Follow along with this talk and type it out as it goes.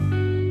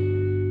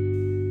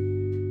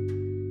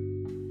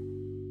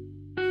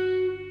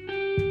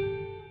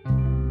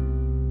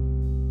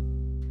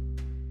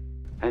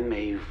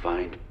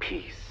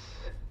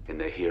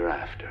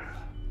hereafter.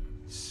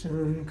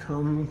 Soon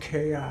come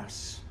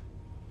chaos.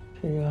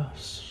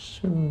 Chaos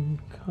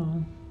soon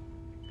come.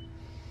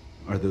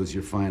 Are those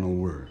your final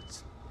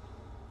words?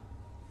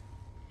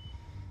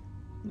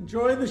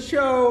 Enjoy the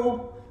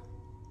show.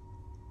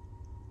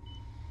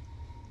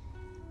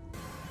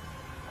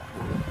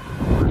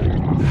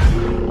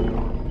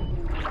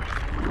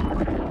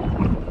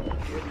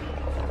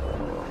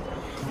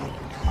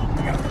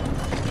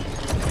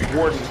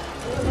 Warden.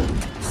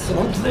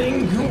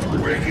 Something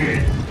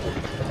Wicked.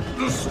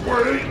 The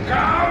swirling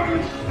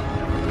comes.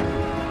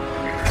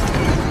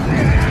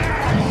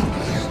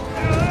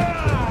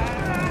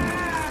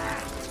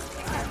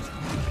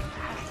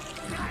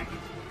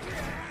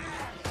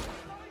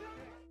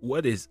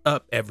 What is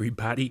up,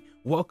 everybody?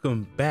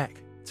 Welcome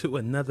back to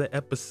another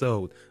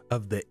episode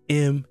of the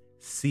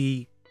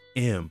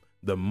MCM,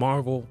 the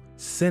Marvel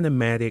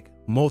Cinematic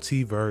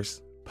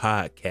Multiverse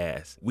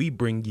Podcast. We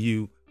bring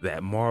you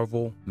that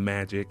Marvel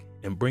magic,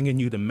 and bringing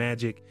you the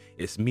magic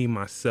is me,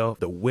 myself,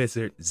 the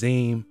wizard,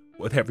 Zim,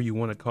 whatever you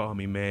want to call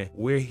me, man.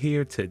 We're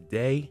here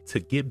today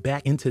to get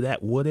back into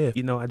that what if.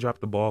 You know, I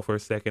dropped the ball for a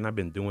second. I've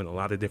been doing a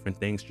lot of different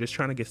things, just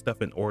trying to get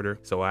stuff in order.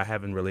 So I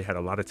haven't really had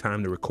a lot of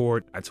time to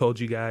record. I told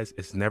you guys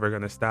it's never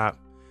going to stop.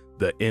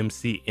 The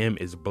MCM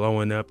is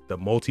blowing up. The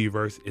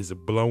multiverse is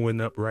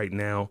blowing up right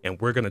now. And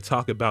we're going to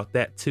talk about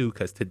that too,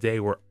 because today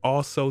we're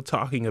also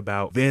talking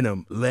about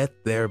Venom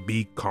Let There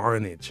Be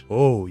Carnage.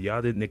 Oh,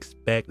 y'all didn't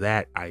expect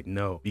that, I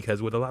know.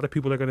 Because what a lot of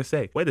people are going to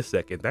say, wait a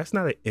second, that's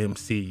not an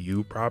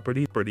MCU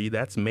property.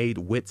 That's made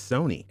with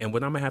Sony. And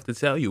what I'm going to have to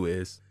tell you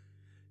is,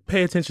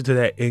 pay attention to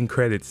that end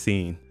credit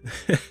scene.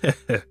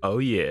 Oh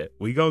yeah,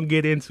 we gonna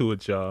get into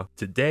it, y'all.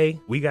 Today,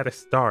 we gotta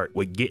start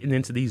with getting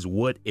into these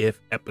what if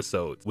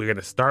episodes. We're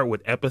gonna start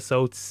with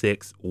episode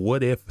 6,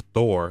 what if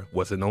Thor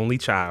was an only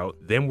child.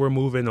 Then we're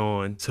moving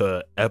on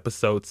to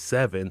episode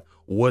 7,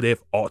 what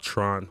if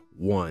Ultron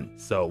won.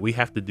 So we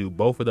have to do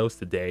both of those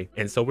today.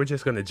 And so we're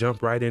just gonna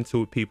jump right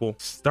into it, people.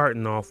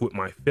 Starting off with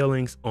my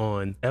feelings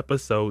on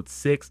episode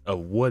 6 of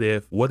what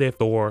if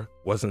Thor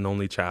was an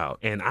only child.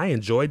 And I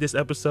enjoyed this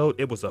episode.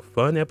 It was a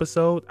fun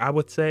episode, I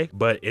would say,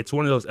 but it's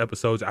one of those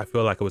episodes I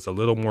feel like it was a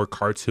little more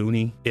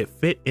cartoony. It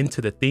fit into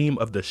the theme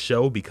of the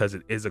show because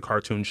it is a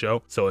cartoon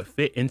show. So it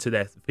fit into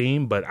that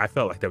theme, but I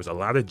felt like there was a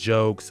lot of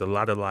jokes, a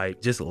lot of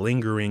like just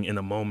lingering in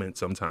a moment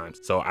sometimes.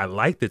 So I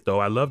liked it though.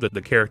 I loved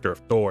the character of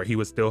Thor. He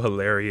was still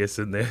hilarious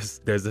in this.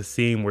 There's a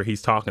scene where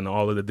he's talking to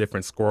all of the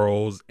different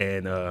squirrels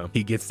and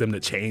he gets them to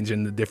change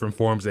into different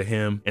forms of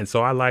him. And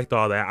so I liked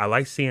all that. I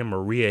like seeing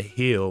Maria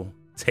Hill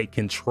take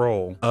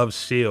control of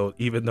S.H.I.E.L.D.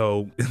 even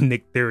though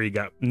Nick Fury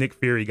got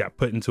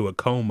put into a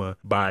coma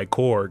by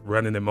Korg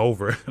running him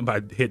over by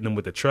hitting him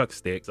with a truck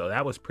stick. So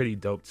that was pretty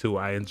dope too.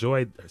 I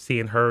enjoyed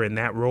seeing her in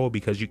that role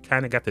because you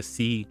kind of got to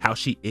see how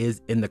she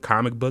is in the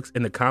comic books.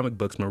 In the comic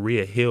books,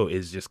 Maria Hill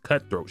is just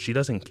cutthroat. She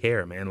doesn't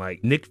care, man.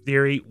 Like Nick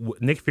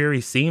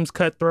Fury seems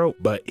cutthroat,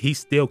 but he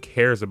still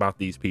cares about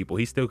these people.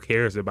 He still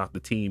cares about the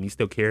team. He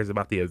still cares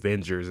about the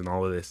Avengers and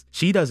all of this.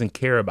 She doesn't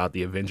care about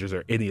the Avengers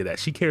or any of that.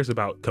 She cares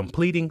about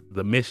completing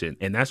the mission,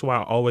 and that's why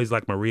I always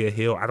like Maria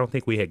Hill. I don't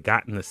think we had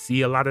gotten to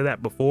see a lot of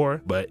that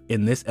before, but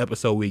in this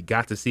episode we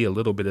got to see a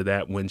little bit of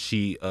that when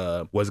she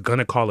was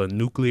gonna call a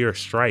nuclear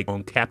strike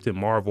on Captain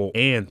Marvel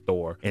and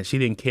Thor, and she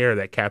didn't care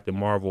that Captain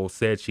Marvel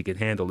said she could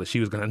handle it. She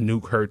was gonna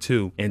nuke her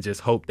too and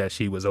just hope that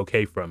she was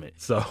okay from it.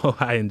 So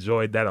I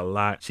enjoyed that a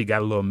lot. She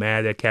got a little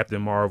mad at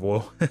Captain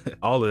Marvel.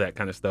 All of that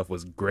kind of stuff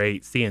was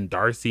great. Seeing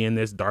Darcy in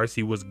this,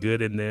 Darcy was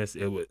good in this.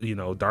 It was, you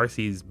know,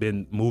 Darcy's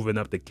been moving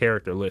up the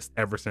character list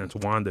ever since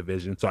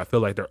WandaVision, so I feel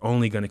like they're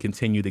only going to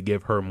continue to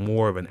give her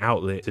more of an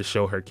outlet to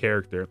show her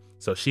character.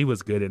 So she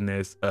was good in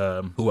this.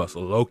 Who else?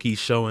 Loki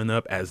showing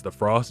up as the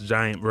frost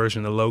giant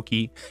version of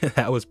Loki.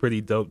 That was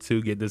pretty dope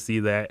too, get to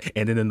see that.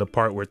 And then in the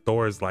part where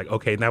Thor's like,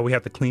 okay, now we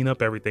have to clean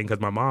up everything because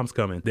my mom's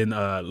coming. Then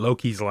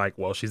Loki's like,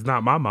 well, she's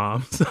not my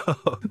mom. So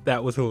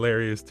that was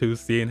hilarious too,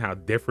 seeing how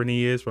different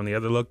he is from the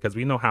other Loki, because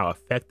we know how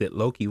affected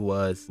Loki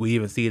was. We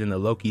even see it in the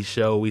Loki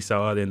show. We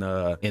saw it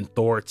in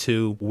Thor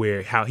 2,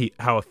 where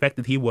how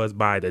affected he was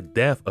by the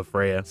death of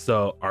Frigga.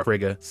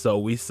 So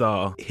we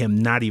saw him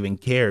not even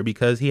care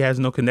because he has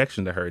no connection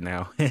to her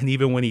now. And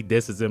even when he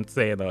disses him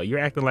saying, you're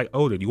acting like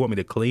Odin, you want me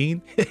to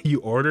clean? You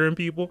ordering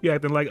people? You're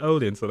acting like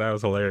Odin. So that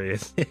was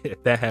hilarious.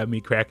 That had me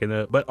cracking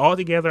up. But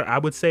altogether, I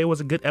would say it was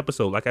a good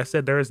episode. Like I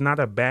said, there is not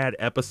a bad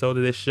episode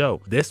of this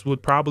show. This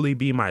would probably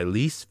be my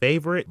least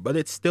favorite, but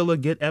it's still a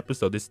good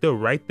episode. It's still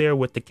right there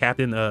with the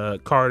Captain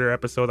Carter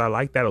episode. I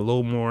like that a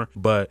little more,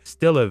 but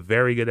still a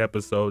very good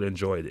episode.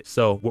 Enjoyed it.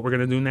 So what we're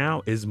gonna do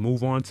now is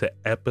move on to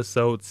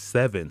episode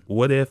 7.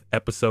 What if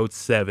episode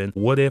 7?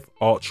 What if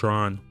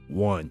Ultron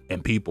 1.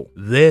 And people,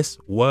 this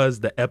was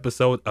the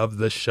episode of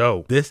the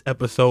show. This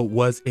episode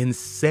was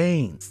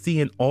insane.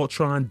 Seeing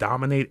Ultron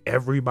dominate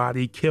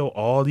everybody, kill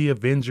all the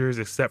Avengers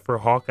except for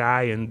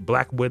Hawkeye and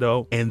Black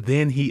Widow, and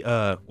then he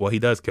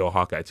does kill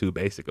Hawkeye too,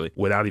 basically,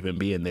 without even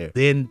being there.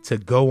 Then to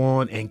go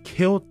on and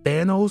kill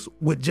Thanos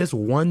with just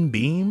one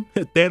beam.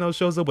 Thanos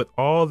shows up with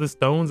all the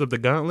stones of the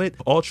gauntlet.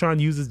 Ultron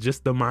uses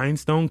just the Mind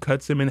Stone,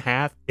 cuts him in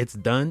half. It's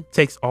done.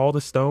 Takes all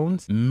the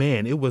stones.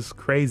 Man, it was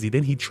crazy.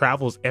 Then he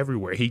travels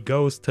everywhere. He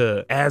goes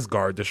to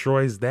Asgard,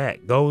 destroys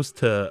that. Goes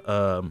to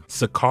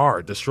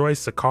Sakaar,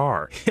 destroys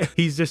Sakaar.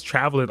 He's just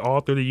traveling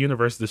all through the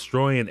universe,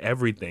 destroying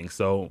everything.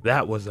 So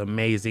that was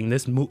amazing.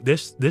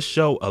 This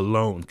show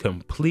alone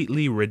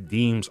completely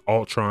redeems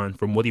Ultron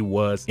from what he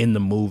was in the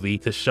movie,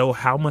 to show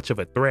how much of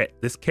a threat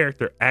this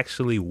character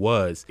actually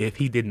was if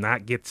he did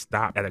not get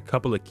stopped at a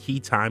couple of key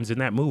times in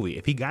that movie.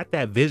 If he got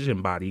that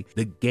Vision body,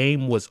 the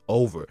game was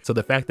over. So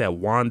the fact that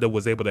Wanda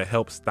was able to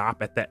help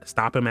stop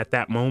him at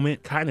that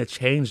moment kind of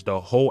changed the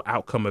whole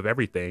outcome of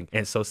everything.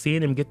 And so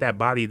seeing him get that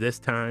body this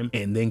time,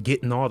 and then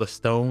getting all the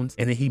stones,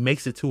 and then he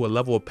makes it to a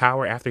level of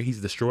power after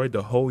he's destroyed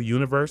the whole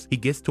universe. He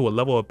gets to a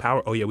level of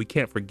power. Oh yeah, we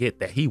can't forget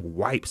that he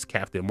wipes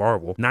Captain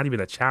Marvel, not even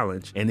a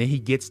challenge. And then he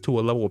gets to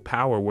a level of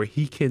power where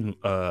he can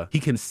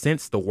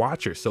sense the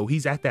Watcher. So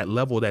he's at that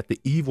level that the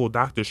evil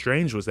Doctor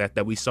Strange was at,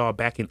 that we saw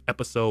back in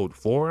episode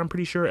 4, I'm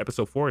pretty sure,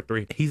 episode 4 or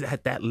 3. He's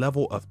at that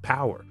level of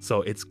power.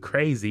 So it's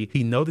crazy.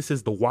 He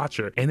notices the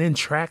Watcher and then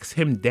tracks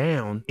him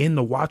down in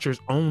the Watcher's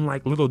own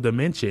like little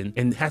dimension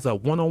and has a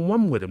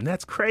one-on-one with him.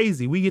 That's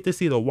crazy. We get to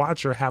see the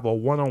Watcher have a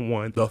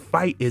one-on-one. The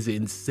fight is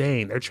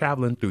insane. They're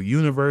traveling through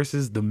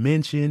universes,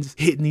 dimensions,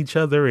 hitting each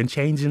other and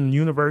changing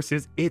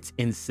universes. It's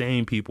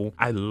insane, people.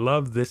 I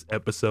love this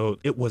episode.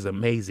 It was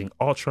amazing.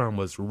 Ultron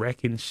was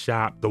wrecking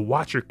shop. The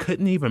Watcher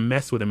couldn't even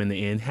mess with him in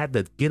the end, had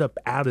to get up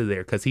out of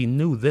there because he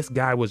knew this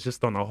guy was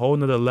just on a whole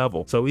nother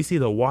level. So we see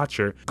the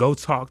Watcher go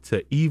talk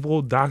to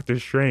evil Doctor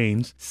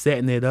Strange,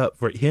 setting it up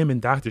for him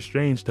and Doctor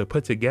Strange to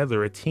put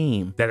together a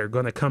team that are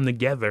going to come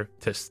together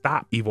to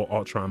stop evil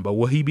Ultron. But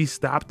will he be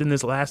stopped in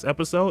this last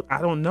episode?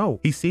 I don't know.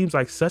 He seems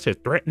like such a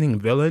threatening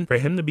villain. For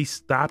him to be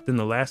stopped in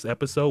the last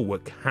episode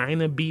would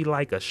kind of be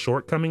like a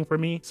shortcoming for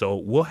me. So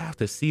we'll have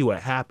to see what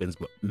happens.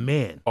 But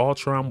man,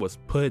 Ultron was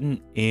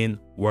putting in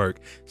work.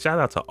 Shout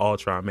out to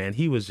Ultron, man.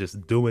 He was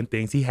just doing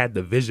things. He had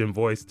the Vision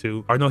voice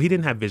too. Or no, he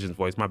didn't have Vision's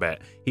voice, my bad.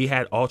 He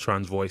had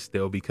Ultron's voice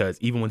still, because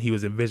even when he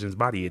was in Vision's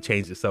body, it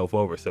changed itself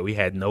over. So he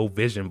had no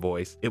Vision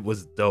voice. It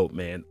was dope,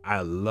 man.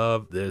 I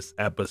love this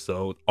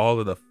episode. All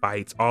of the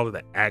fights, all of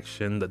the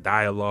action, the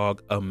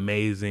dialogue,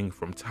 amazing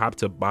from top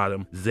to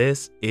bottom.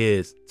 This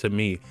is, to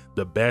me,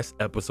 the best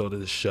episode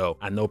of the show.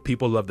 I know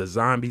people love the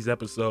zombies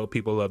episode.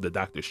 People love the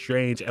Doctor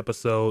Strange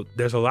episode.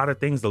 There's a lot of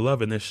things to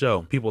love in this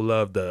show. People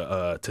love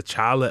the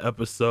T'Challa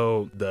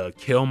episode, the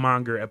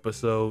Killmonger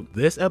episode.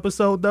 This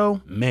episode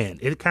though, man,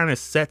 it kind of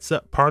sets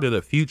up part of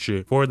the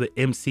future for the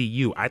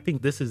MCU. I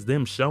think this is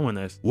them showing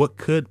us what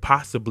could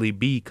possibly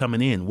be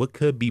coming in, what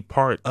could be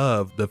part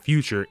of the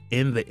future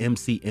in the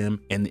MCM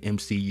and the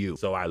MCU.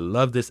 So I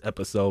love this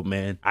episode,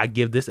 man. I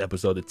give this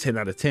episode a 10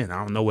 out of 10. I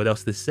don't know what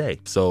else to say.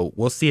 So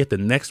we'll see if the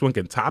next one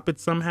can top it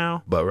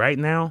somehow. But right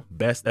now,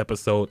 best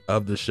episode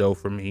of the show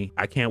for me.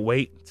 I can't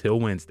wait till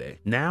Wednesday.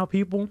 Now,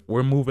 people,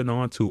 we're moving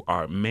on to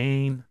our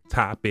main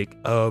topic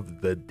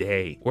of the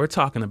day. We're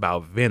talking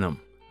about Venom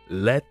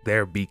Let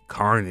There Be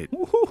Carnage.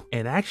 Woo-hoo.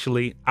 And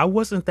actually, I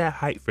wasn't that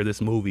hyped for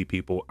this movie,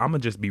 people. I'm gonna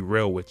just be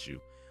real with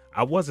you.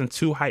 I wasn't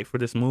too hyped for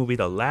this movie.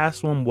 The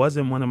last one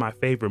wasn't one of my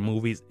favorite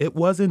movies. It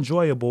was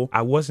enjoyable.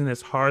 I wasn't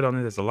as hard on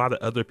it as a lot of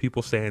other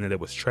people saying that it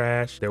was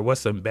trash. There was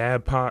some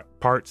bad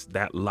parts.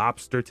 That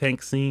lobster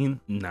tank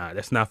scene, nah,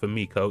 that's not for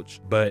me,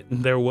 coach. But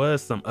there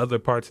was some other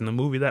parts in the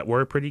movie that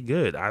were pretty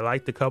good. I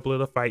liked a couple of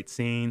the fight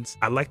scenes.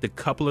 I liked a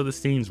couple of the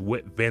scenes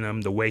with Venom,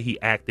 the way he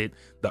acted.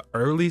 The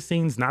early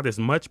scenes, not as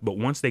much, but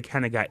once they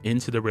kind of got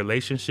into the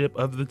relationship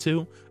of the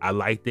two, I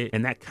liked it.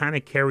 And that kind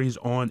of carries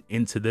on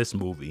into this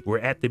movie. We're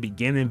at the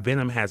beginning,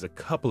 Venom has a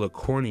couple of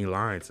corny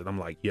lines and I'm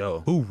like,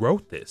 yo, who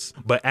wrote this?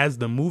 But as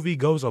the movie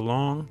goes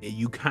along,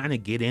 you kind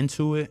of get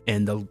into it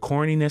and the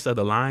corniness of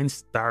the lines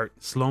start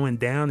slowing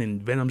down,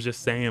 and Venom's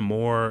just saying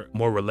more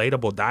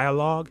relatable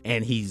dialogue,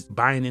 and he's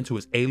buying into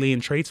his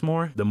alien traits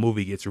more. The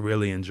movie gets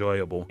really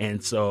enjoyable.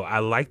 And so I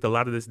liked a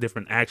lot of this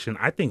different action.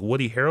 I think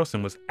Woody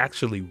Harrelson was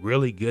actually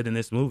really good in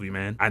this movie,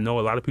 man. I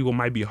know a lot of people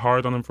might be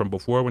hard on him from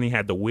before when he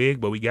had the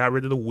wig, but we got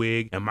rid of the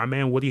wig, and my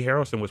man Woody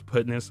Harrelson was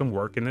putting in some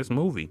work in this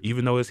movie,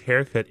 even though his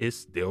haircut is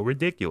still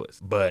ridiculous,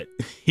 but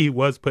he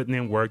was putting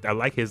in work. I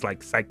like his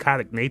like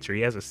psychotic nature.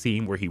 He has a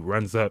scene where he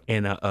runs up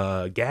in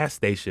a gas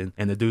station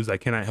and the dude's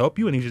like, can I help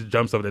you? And he just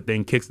jumps over the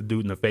thing, kicks the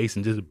dude in the face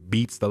and just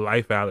beats the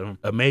life out of him.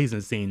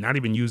 Amazing scene. Not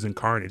even using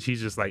Carnage.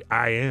 He's just like,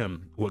 I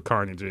am what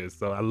Carnage is.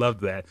 So I love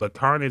that. But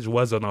Carnage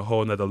was on a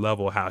whole nother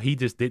level, how he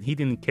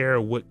didn't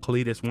care what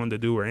Cletus wanted to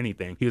do or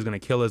anything. He was going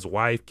to kill his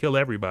wife, kill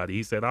everybody.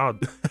 He said,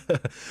 I'm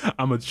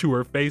gonna chew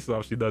her face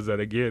off. She does that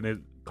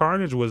again.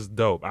 Carnage was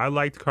dope. I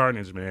liked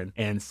Carnage, man.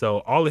 And so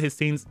all of his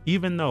scenes,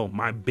 even though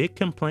my big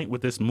complaint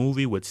with this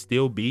movie would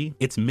still be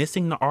it's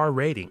missing the R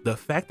rating. The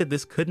fact that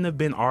this couldn't have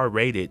been R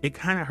rated, it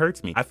kind of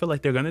hurts me. I feel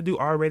like they're gonna do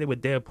R rated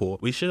with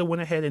Deadpool. We should have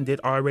went ahead and did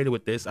R rated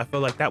with this. I feel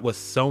like that was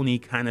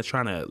Sony kind of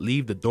trying to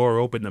leave the door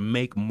open to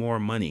make more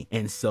money.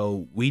 And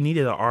so we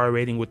needed an R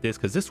rating with this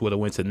because this would have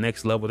went to the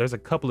next level. There's a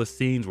couple of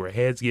scenes where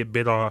heads get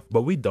bit off,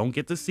 but we don't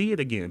get to see it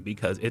again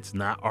because it's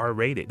not R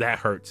rated. That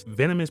hurts.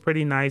 Venom is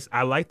pretty nice.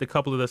 I liked a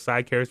couple of the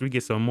side characters. We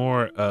get some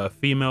more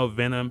female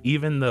Venom.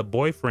 Even the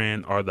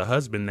boyfriend or the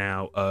husband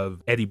now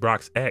of Eddie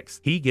Brock's ex,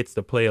 he gets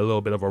to play a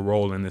little bit of a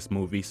role in this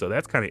movie, so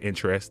that's kind of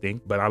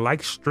interesting. But I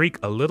like Streak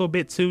a little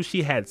bit too.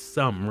 She had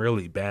some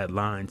really bad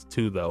lines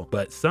too though,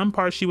 but some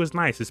parts she was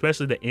nice,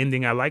 especially the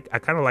ending. I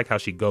kind of like how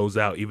she goes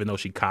out even though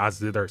she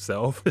caused it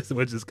herself,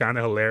 which is kind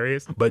of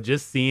hilarious. But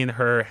just seeing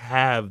her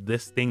have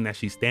this thing that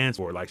she stands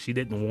for, like she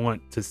didn't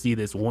want to see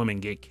this woman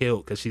get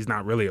killed because she's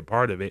not really a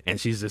part of it, and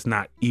she's just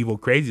not evil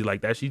crazy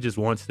like that. She just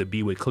wants to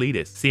be with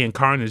Cletus. Seeing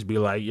Carnage be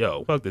like,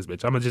 yo, fuck this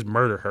bitch, I'm gonna just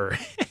murder her.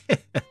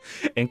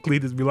 And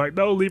Cletus be like,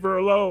 no, leave her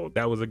alone.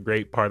 That was a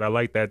great part. I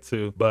like that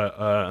too. But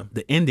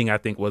the ending I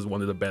think was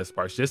one of the best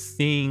parts. Just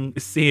seeing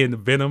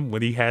Venom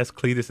when he has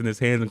Cletus in his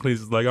hands and Cletus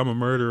is like, I'm a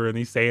murderer, and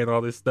he's saying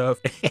all this stuff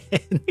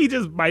and he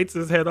just bites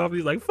his head off.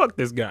 He's like, fuck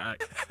this guy.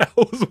 That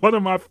was one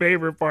of my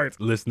favorite parts.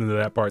 Listening to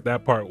that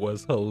part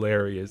was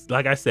hilarious.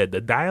 Like I said,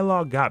 the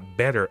dialogue got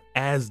better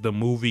as the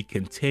movie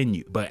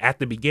continued, but at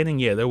the beginning,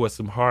 yeah, there was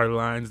some hard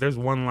lines. There's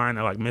one line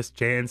that like Miss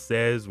Chan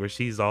says where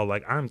she's all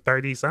like, I'm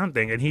 30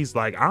 something, and he's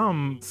like,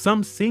 I'm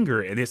some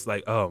singer, and it's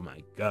like, oh my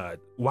god,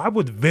 why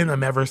would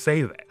Venom ever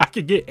say that? I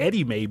could get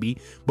Eddie maybe,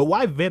 but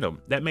why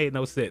Venom? That made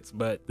no sense.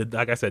 But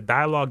like I said,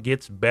 dialogue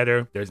gets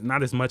better. There's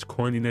not as much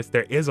corniness.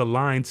 There is a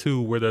line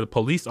too where the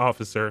police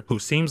officer, who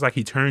seems like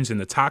he turns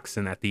into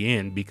Toxin at the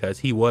end because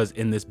he was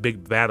in this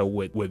big battle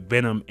with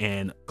Venom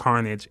and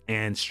Carnage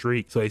and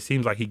Streak, so it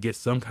seems like he gets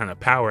some kind of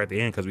power at the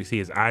end because we see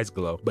his eyes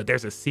glow. But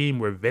there's a scene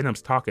where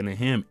Venom's talking to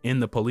him in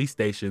the police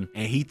station,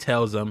 and he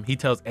tells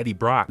Eddie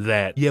Brock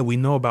that, yeah, we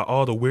know about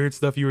all the weird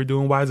stuff you were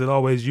doing. Why is it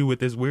always you with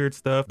this weird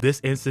stuff? This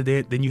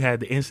incident, then you had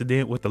the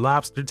incident with the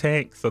lobster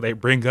tank. So they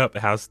bring up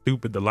how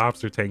stupid the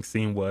lobster tank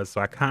scene was.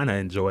 So I kind of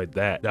enjoyed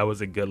that. That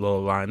was a good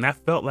little line. That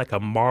felt like a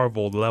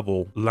Marvel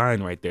level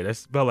line right there. That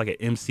felt like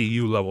an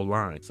MCU level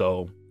line.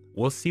 So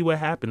we'll see what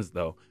happens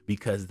though,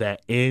 because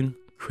that end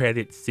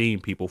credit scene,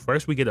 people.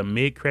 First we get a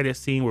mid-credit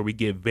scene where we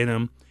get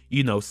Venom,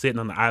 you know, sitting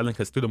on the island,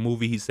 because through the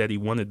movie he said he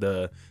wanted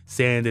the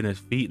sand in his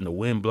feet and the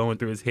wind blowing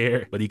through his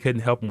hair, but he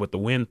couldn't help him with the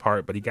wind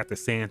part, but he got the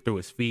sand through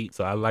his feet.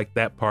 So I like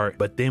that part.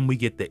 But then we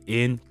get the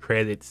end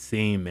credit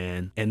scene,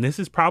 man. And this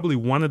is probably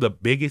one of the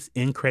biggest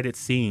end credit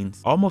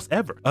scenes almost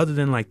ever, other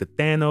than like the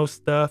Thanos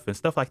stuff and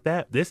stuff like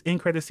that. This end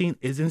credit scene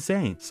is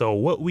insane. So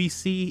what we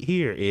see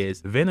here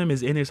is Venom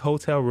is in his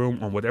hotel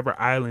room on whatever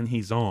island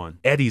he's on.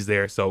 Eddie's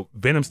there. So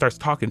Venom starts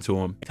talking to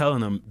him,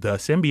 telling him the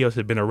symbiotes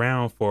have been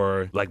around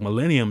for like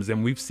millenniums,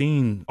 and we've seen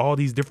all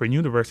these different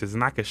universes,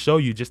 and I could show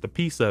you just a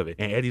piece of it.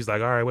 And Eddie's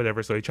like, all right,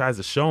 whatever. So he tries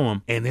to show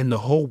him, and then the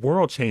whole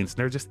world changed.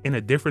 They're just in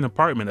a different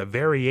apartment, a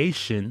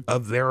variation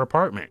of their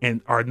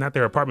apartment, or not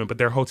their apartment, but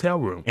their hotel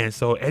room. And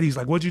so Eddie's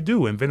like, what'd you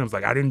do? And Venom's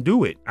like, I didn't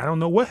do it. I don't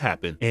know what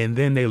happened. And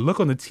then they look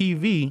on the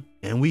TV,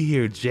 and we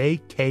hear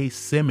J.K.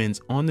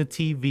 Simmons on the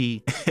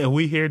TV, and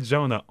we hear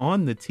Jonah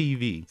on the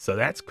TV. So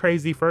that's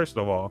crazy. First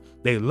of all,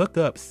 they look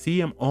up,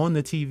 see him on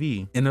the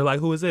TV, and they're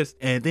like, who is this?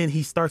 And then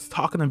he starts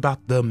talking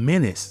about the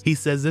menace. He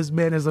says, this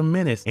man is a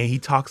menace. And he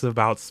talks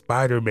about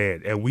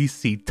Spider-Man, and we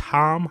see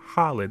Tom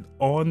Holland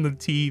on the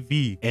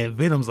TV, and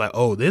Venom's like,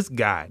 oh, this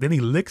guy. Then he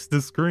licks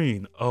the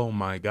screen. Oh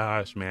my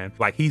gosh, man.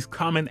 Like, he's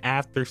coming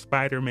after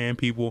Spider-Man,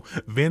 people.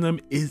 Venom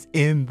is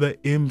in the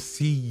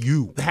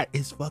MCU. That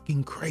is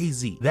fucking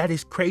crazy. That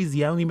is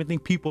crazy. I don't even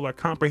think people are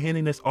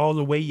comprehending this all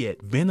the way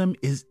yet. Venom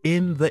is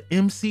in the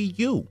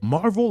MCU.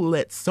 Marvel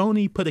let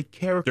Sony put a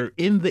character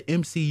in the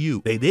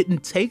MCU. They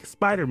didn't take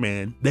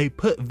Spider-Man. They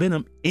put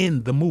Venom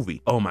in the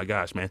movie. Oh my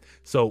gosh, man.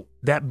 So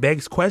that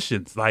begs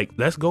questions. Like,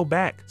 let's go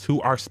back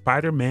to our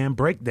Spider-Man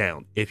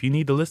breakdown. If you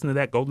need to listen to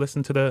that, go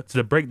listen to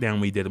the breakdown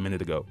we did a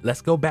minute ago.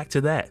 Let's go back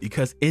to that,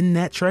 because in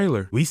that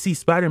trailer, we see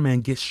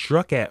Spider-Man get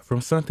struck at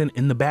from something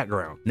in the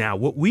background. Now,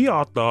 what we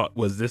all thought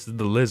was, this is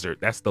the lizard.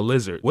 That's the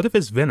lizard. What if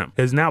it's Venom?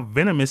 Because now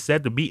Venom is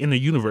said to be in the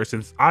universe,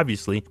 and it's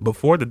obviously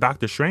before the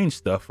Doctor Strange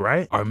stuff,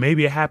 right? Or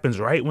maybe it happens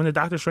right when the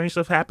Doctor Strange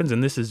stuff happens,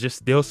 and this is just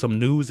still some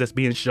news that's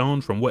being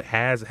shown from what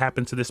has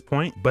happened to this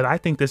point. But I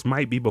think this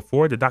might be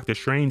before the Doctor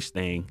Strange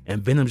thing,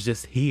 and Venom's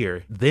just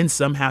here. Then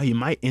somehow he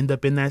might end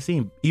up in that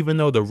scene, even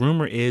though the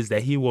rumor is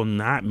that he will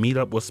not meet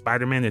up with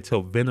Spider-Man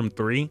until Venom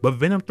 3. But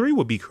Venom 3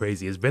 would be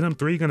crazy. Is Venom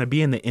 3 gonna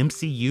be in the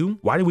MCU?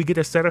 Why did we get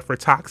a setup for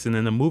Toxin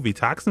in the movie?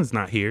 Toxin's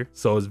not here.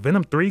 So is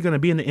Venom 3 gonna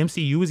be in the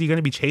MCU? Is he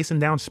gonna be chasing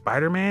down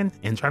Spider-Man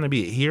and trying to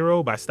be a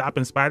hero by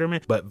stopping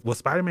Spider-Man? But will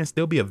Spider-Man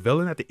still be a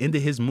villain at the end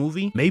of his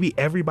movie? Maybe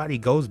everybody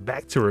goes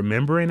back to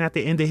remembering at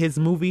the end of his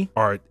movie,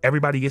 or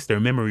everybody gets their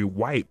memory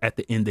wiped at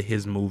the end of his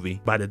his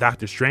movie by the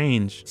Doctor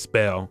Strange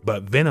spell,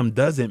 but Venom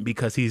doesn't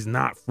because he's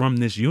not from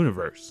this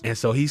universe. And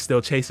so he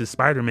still chases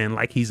Spider-Man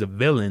like he's a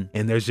villain,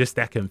 and there's just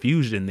that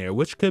confusion there,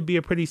 which could be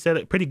a pretty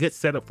good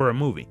setup for a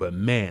movie. But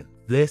man,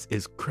 this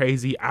is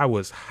crazy. I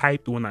was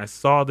hyped when I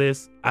saw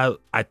this. I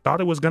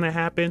thought it was gonna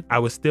happen. I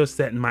was still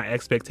setting my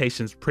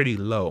expectations pretty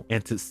low.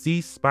 And to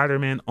see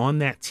Spider-Man on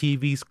that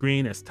TV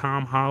screen as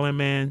Tom Holland,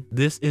 man,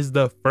 this is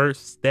the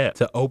first step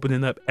to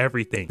opening up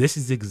everything. This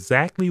is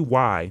exactly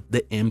why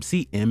the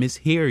MCM is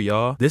here,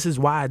 y'all. This is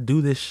why I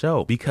do this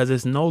show, because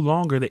it's no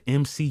longer the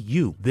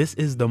MCU. This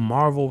is the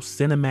Marvel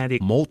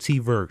Cinematic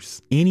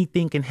Multiverse.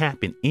 Anything can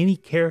happen. Any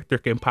character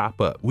can pop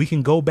up. We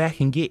can go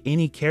back and get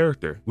any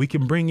character. We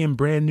can bring in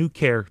brand new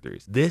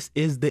characters. This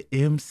is the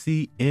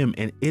MCM,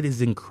 and it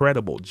is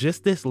incredible.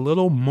 Just this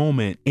little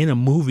moment in a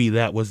movie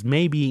that was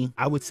maybe,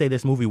 I would say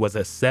this movie was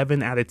a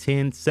 7 out of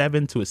 10,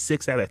 7 to a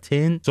 6 out of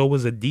 10. So it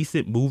was a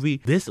decent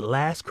movie. This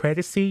last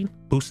credit scene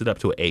boosted up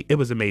to an 8. It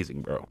was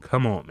amazing, bro.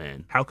 Come on,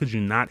 man. How could you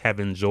not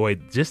have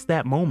enjoyed just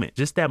that moment?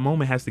 Just that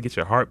moment has to get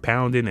your heart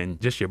pounding and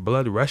just your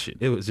blood rushing.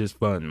 It was just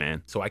fun,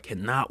 man. So I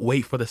cannot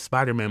wait for the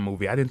Spider-Man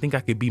movie. I didn't think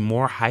I could be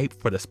more hyped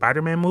for the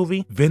Spider-Man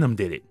movie. Venom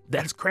did it.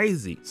 That's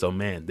crazy. So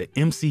man, the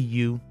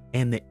MCU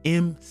and the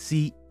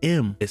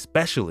MCM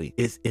especially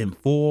is in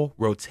full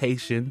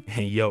rotation,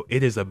 and yo,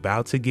 it is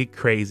about to get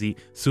crazy.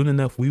 Soon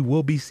enough we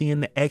will be seeing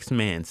the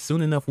X-Men.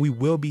 Soon enough we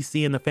will be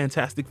seeing the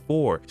Fantastic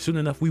Four. Soon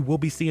enough we will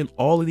be seeing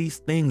all of these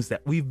things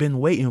that we've been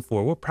waiting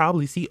for. We'll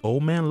probably see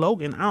Old Man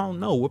Logan. I don't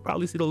know. We'll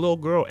probably see the little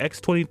girl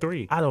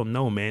X-23. I don't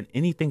know, man.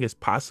 Anything is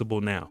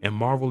possible now, and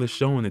Marvel is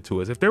showing it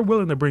to us. If they're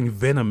willing to bring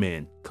Venom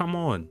in, come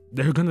on,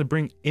 they're gonna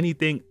bring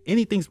anything.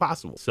 Anything's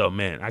possible. So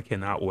man, I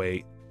cannot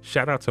wait.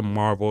 Shout out to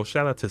Marvel,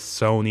 shout out to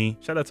Sony,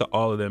 shout out to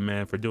all of them,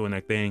 man, for doing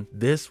that thing.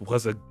 This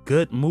was a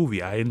good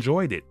movie. I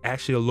enjoyed it.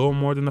 Actually, a little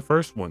more than the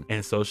first one.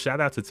 And so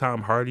shout out to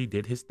Tom Hardy,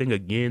 did his thing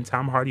again.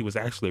 Tom Hardy was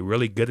actually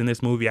really good in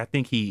this movie. I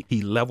think he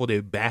leveled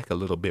it back a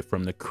little bit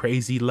from the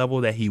crazy level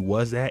that he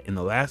was at in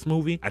the last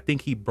movie. I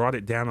think he brought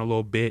it down a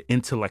little bit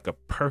into like a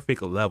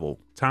perfect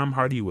level. Tom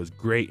Hardy was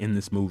great in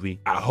this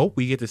movie. I hope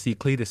we get to see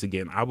Cletus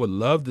again. I would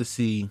love to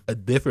see a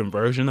different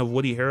version of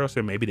Woody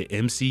Harrelson, maybe the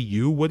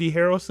MCU Woody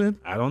Harrelson.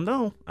 I don't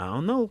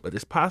know, but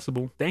it's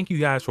possible. Thank you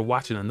guys for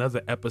watching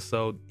another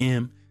episode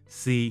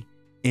MCM.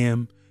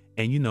 And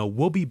you know,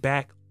 we'll be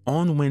back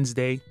on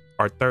Wednesday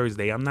or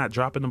Thursday. I'm not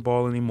dropping the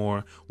ball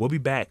anymore. We'll be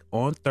back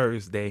on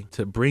Thursday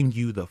to bring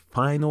you the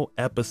final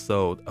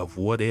episode of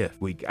What If.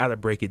 We gotta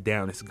break it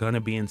down. It's gonna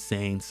be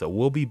insane. So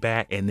we'll be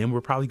back, and then we're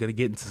probably gonna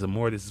get into some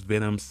more of this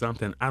Venom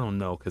something. I don't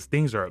know, because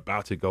things are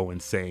about to go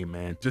insane,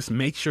 man. Just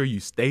make sure you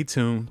stay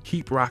tuned,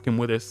 keep rocking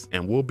with us,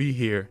 and we'll be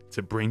here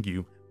to bring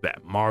you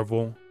that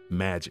Marvel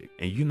magic.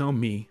 And you know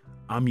me,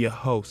 I'm your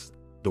host,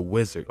 the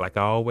Wizard. Like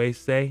I always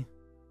say,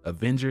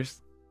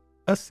 Avengers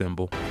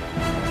assemble.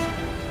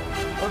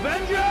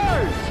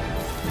 Avengers!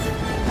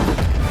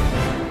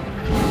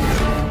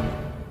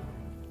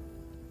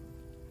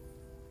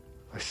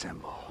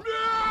 Assemble.